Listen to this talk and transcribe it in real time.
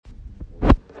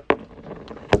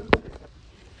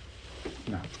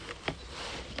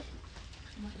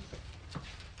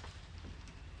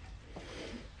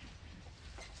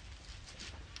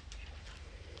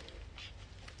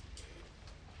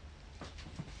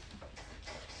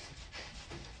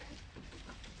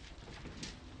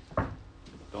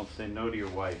Don't say no to your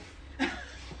wife. That's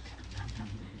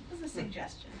a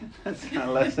suggestion. That's my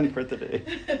lesson for today.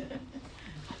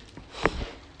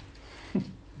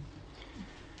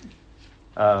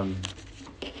 There's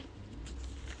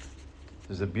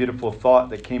a beautiful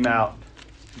thought that came out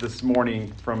this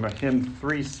morning from hymn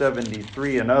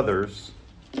 373 and others,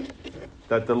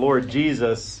 that the Lord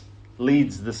Jesus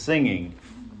leads the singing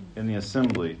in the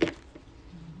assembly.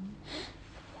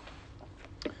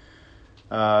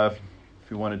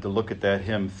 If you wanted to look at that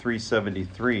hymn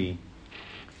 373,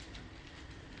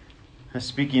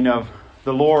 speaking of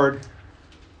the Lord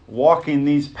walking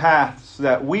these paths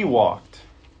that we walked,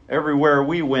 everywhere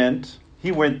we went,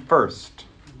 he went first.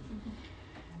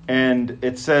 And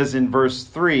it says in verse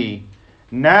 3,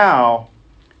 now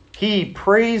he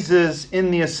praises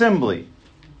in the assembly.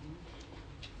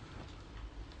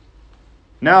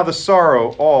 Now the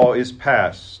sorrow all is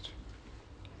past.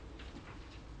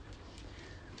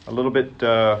 A little bit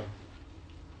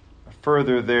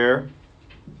further there.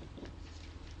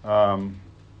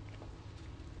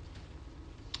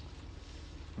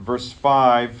 Verse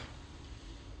 5.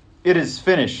 It is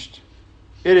finished.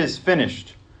 It is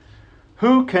finished.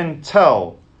 Who can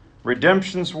tell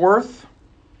redemption's worth?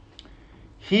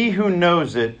 He who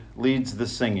knows it leads the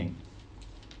singing.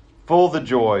 Full the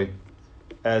joy,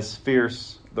 as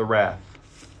fierce the wrath.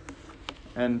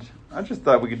 And I just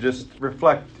thought we could just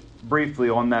reflect briefly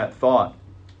on that thought,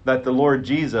 that the Lord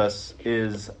Jesus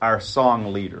is our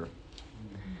song leader.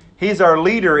 He's our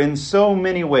leader in so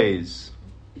many ways.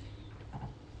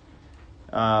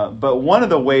 But one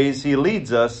of the ways he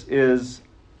leads us is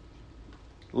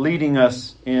leading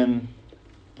us in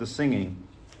the singing.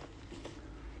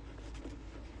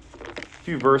 A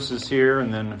few verses here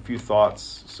and then a few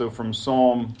thoughts. So from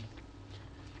Psalm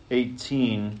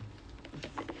 18,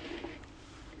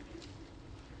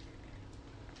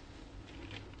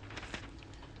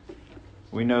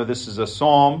 we know this is a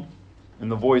psalm in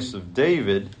the voice of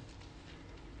David,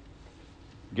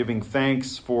 giving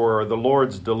thanks for the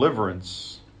Lord's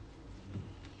deliverance.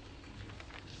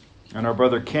 And our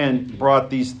brother Ken brought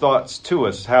these thoughts to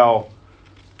us, how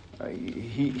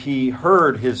he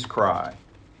heard his cry.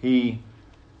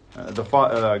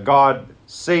 God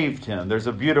saved him. There's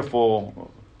a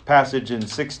beautiful passage in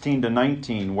 16 to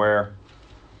 19 where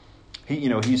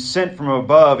he sent from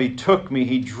above, he took me,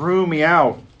 he drew me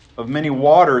out of many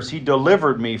waters, he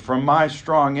delivered me from my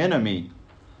strong enemy.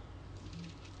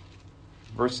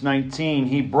 Verse 19,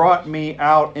 he brought me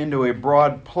out into a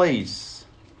broad place.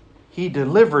 He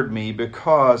delivered me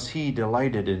because he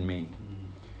delighted in me.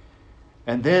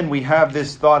 And then we have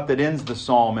this thought that ends the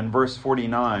psalm in verse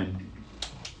 49.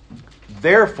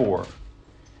 Therefore,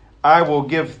 I will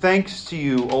give thanks to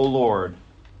you, O Lord,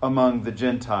 among the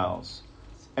Gentiles,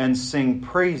 and sing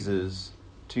praises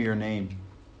to your name.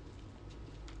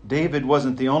 David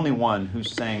wasn't the only one who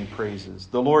sang praises.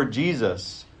 The Lord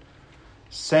Jesus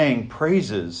sang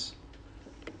praises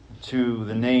to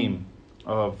the name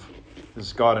of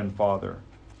his God and Father.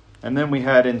 And then we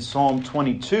had in Psalm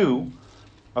 22,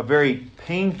 a very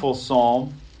painful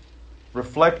psalm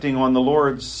reflecting on the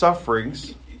Lord's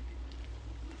sufferings.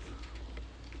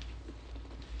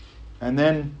 And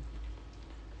then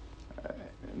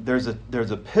there's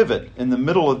a pivot in the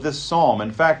middle of this psalm.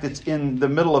 In fact, it's in the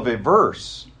middle of a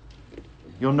verse.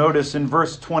 You'll notice in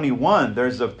verse 21,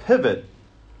 there's a pivot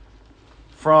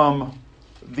from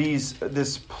this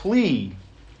plea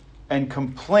and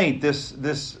complaint,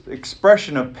 this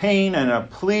expression of pain and a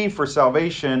plea for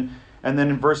salvation. And then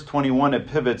in verse 21, it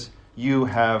pivots, you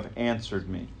have answered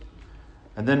me.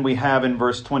 And then we have in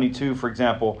verse 22, for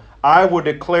example, I will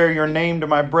declare your name to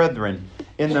my brethren.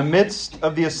 In the midst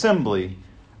of the assembly,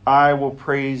 I will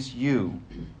praise you.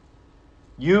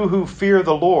 You who fear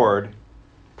the Lord,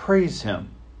 praise him.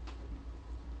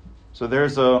 So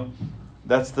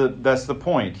that's the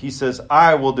point. He says,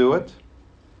 I will do it.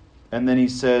 And then he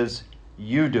says,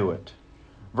 you do it.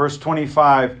 Verse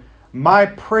 25, my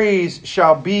praise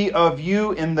shall be of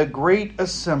you in the great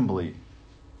assembly.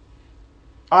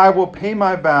 I will pay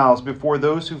my vows before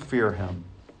those who fear him.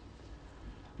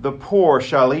 The poor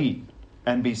shall eat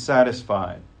and be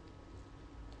satisfied.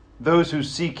 Those who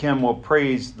seek him will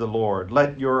praise the Lord.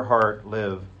 Let your heart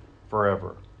live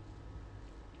forever.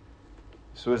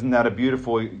 So isn't that a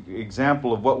beautiful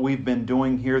example of what we've been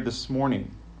doing here this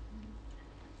morning?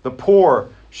 The poor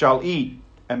shall eat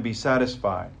and be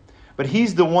satisfied. But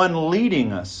he's the one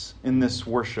leading us in this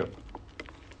worship.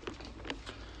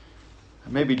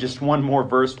 Maybe just one more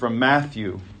verse from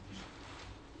Matthew.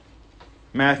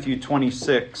 Matthew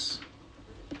 26.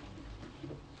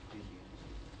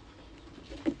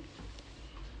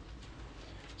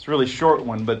 It's a really short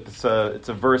one, but it's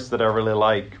a verse that I really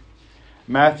like.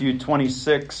 Matthew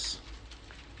 26,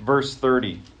 verse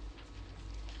 30.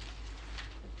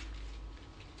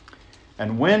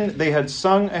 And when they had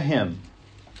sung a hymn,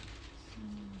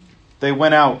 they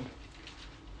went out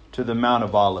to the Mount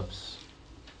of Olives.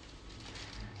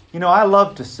 You know, I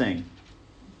love to sing.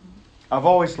 I've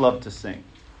always loved to sing.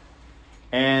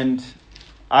 And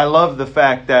I love the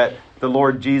fact that the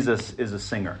Lord Jesus is a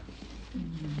singer.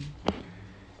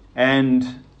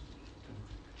 And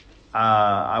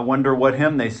I wonder what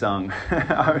hymn they sung.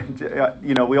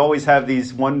 You know, we always have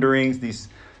these wonderings, these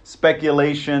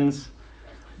speculations.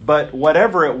 But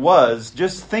whatever it was,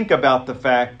 just think about the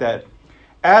fact that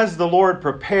as the Lord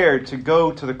prepared to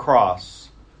go to the cross,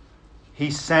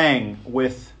 he sang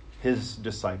with his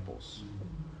disciples.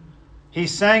 He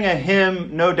sang a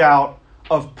hymn, no doubt,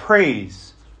 of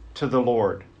praise to the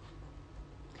Lord.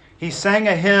 He sang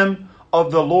a hymn of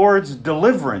the Lord's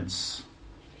deliverance,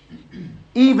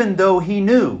 even though he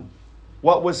knew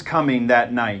what was coming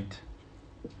that night.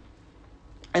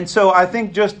 And so I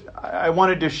think I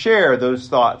wanted to share those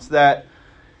thoughts that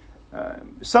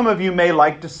some of you may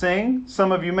like to sing,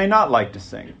 some of you may not like to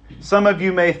sing. Some of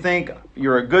you may think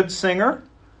you're a good singer.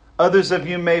 Others of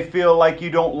you may feel like you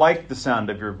don't like the sound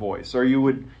of your voice, or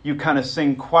you kind of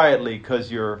sing quietly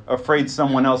because you're afraid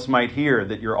someone else might hear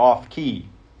that you're off key.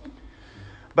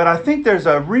 But I think there's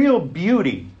a real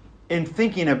beauty in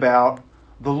thinking about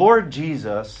the Lord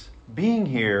Jesus being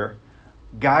here,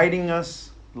 guiding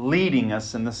us, leading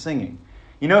us in the singing.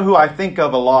 You know who I think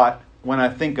of a lot when I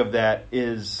think of that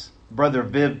is Brother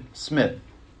Viv Smith.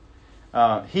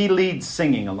 He leads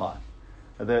singing a lot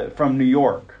from New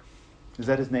York. Is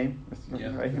that his name?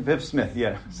 Yeah. Right? Viv Smith,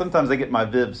 yeah. Sometimes I get my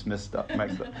Viv Smith stuff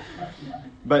mixed up.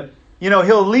 But, you know,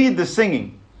 he'll lead the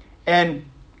singing. And,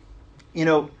 you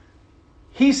know,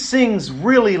 he sings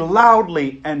really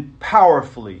loudly and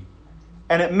powerfully.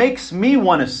 And it makes me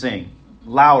want to sing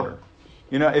louder.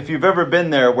 You know, if you've ever been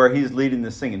there where he's leading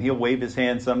the singing, he'll wave his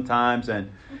hand sometimes and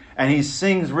he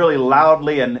sings really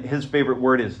loudly, and his favorite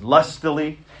word is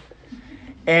lustily.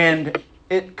 And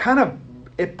it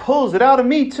pulls it out of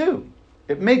me too.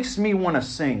 It makes me want to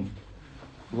sing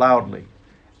loudly.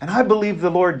 And I believe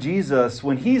the Lord Jesus,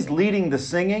 when he's leading the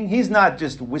singing, he's not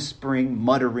just whispering,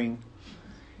 muttering.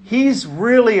 He's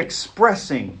really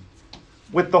expressing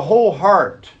with the whole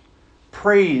heart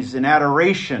praise and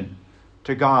adoration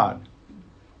to God.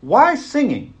 Why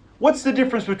singing? What's the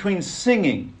difference between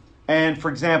singing and, for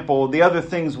example, the other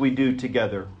things we do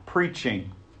together?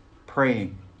 Preaching,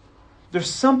 praying.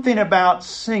 There's something about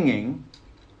singing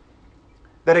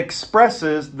that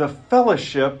expresses the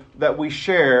fellowship that we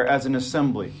share as an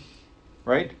assembly,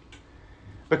 right?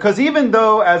 Because even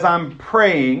though as I'm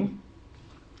praying,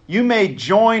 you may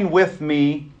join with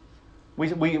me.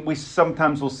 We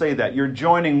sometimes will say that. You're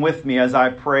joining with me as I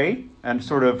pray, and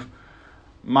sort of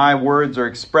my words are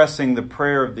expressing the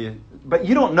prayer of the... But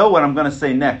you don't know what I'm going to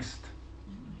say next,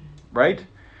 right?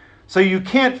 So you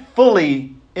can't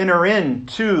fully enter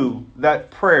into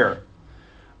that prayer.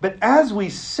 But as we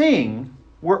sing,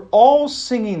 we're all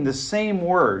singing the same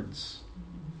words,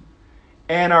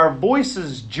 and our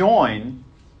voices join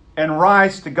and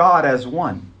rise to God as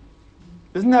one.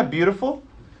 Isn't that beautiful?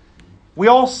 We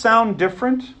all sound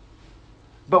different,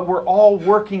 but we're all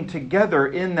working together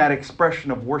in that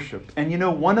expression of worship. And you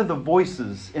know, one of the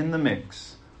voices in the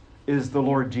mix is the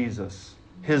Lord Jesus,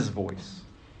 his voice.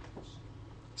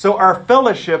 So our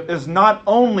fellowship is not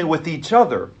only with each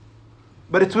other,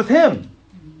 but it's with him.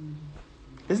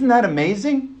 Isn't that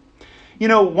amazing? You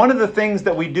know, one of the things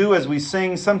that we do as we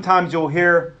sing, sometimes you'll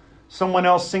hear someone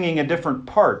else singing a different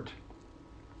part.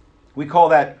 We call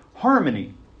that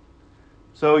harmony.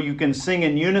 So you can sing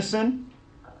in unison,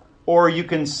 or you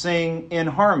can sing in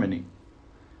harmony.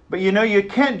 But you know, you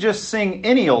can't just sing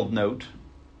any old note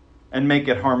and make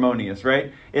it harmonious,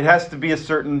 right? It has to be a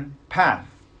certain path.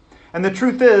 And the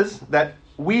truth is that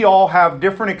we all have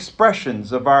different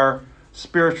expressions of our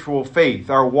spiritual faith,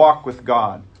 our walk with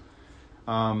God.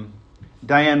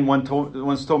 Diane once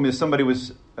told me that somebody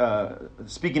was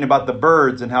speaking about the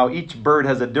birds and how each bird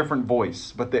has a different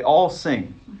voice, but they all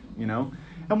sing, you know.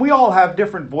 And we all have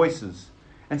different voices.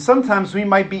 And sometimes we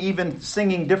might be even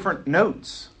singing different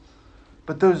notes.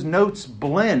 But those notes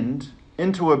blend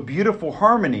into a beautiful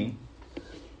harmony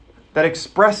that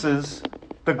expresses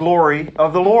the glory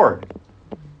of the Lord.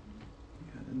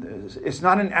 It's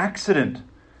not an accident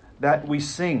that we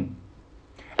sing.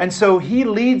 And so he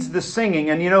leads the singing.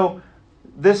 And you know,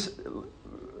 this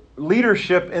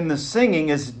leadership in the singing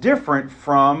is different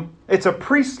from, it's a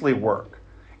priestly work.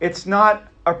 It's not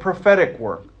a prophetic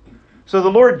work. So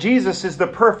the Lord Jesus is the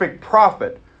perfect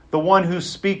prophet, the one who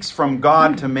speaks from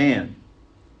God to man.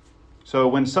 So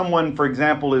when someone, for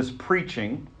example, is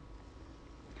preaching,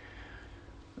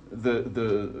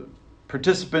 the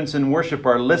participants in worship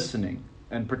are listening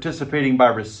and participating by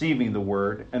receiving the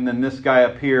word, and then this guy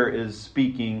up here is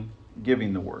speaking,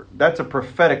 giving the word. That's a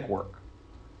prophetic work.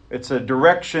 It's a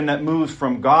direction that moves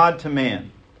from God to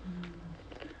man.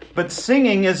 But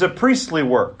singing is a priestly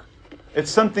work.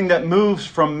 It's something that moves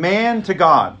from man to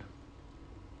God.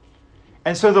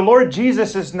 And so the Lord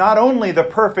Jesus is not only the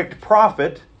perfect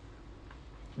prophet,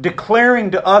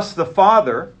 declaring to us the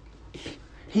Father,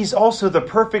 He's also the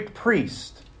perfect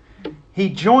priest. He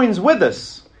joins with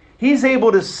us. He's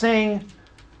able to sing,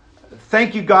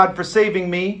 "Thank you, God, for saving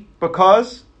me,"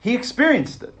 because He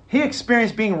experienced it. He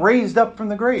experienced being raised up from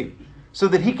the grave so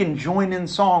that He can join in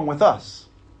song with us.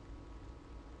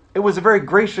 It was a very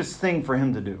gracious thing for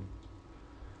Him to do.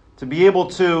 To be able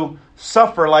to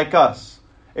suffer like us,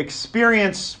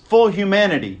 experience full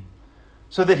humanity,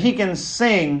 so that He can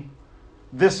sing,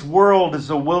 "This world is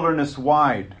a wilderness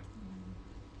wide."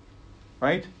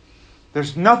 Right?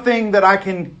 There's nothing that I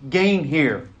can gain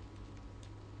here,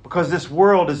 because this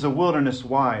world is a wilderness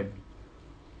wide.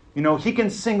 You know, He can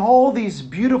sing all these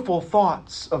beautiful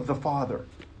thoughts of the Father.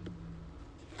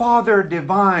 "Father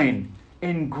divine,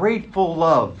 in grateful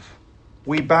love,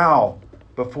 we bow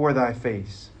before Thy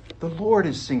face." The Lord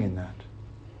is singing that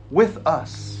with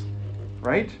us,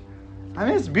 right? I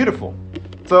mean, it's beautiful.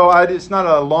 So it's not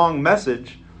a long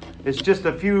message. It's just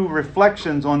a few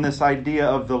reflections on this idea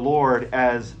of the Lord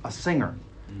as a singer.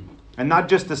 And not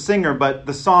just a singer, but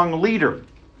the song leader.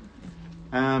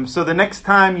 So the next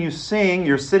time you sing,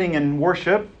 you're sitting in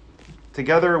worship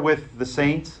together with the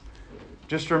saints,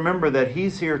 just remember that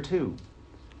He's here too.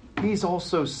 He's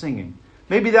also singing.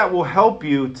 Maybe that will help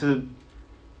you to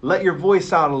let your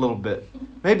voice out a little bit.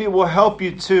 Maybe it will help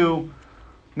you to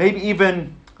maybe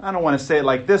even, I don't want to say it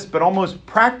like this, but almost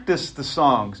practice the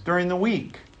songs during the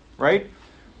week, right?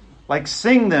 Like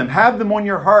sing them, have them on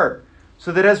your heart,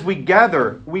 so that as we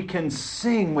gather, we can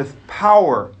sing with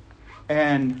power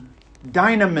and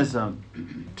dynamism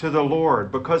to the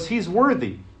Lord, because He's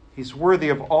worthy. He's worthy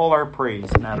of all our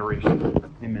praise and adoration.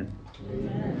 Amen.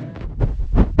 Amen.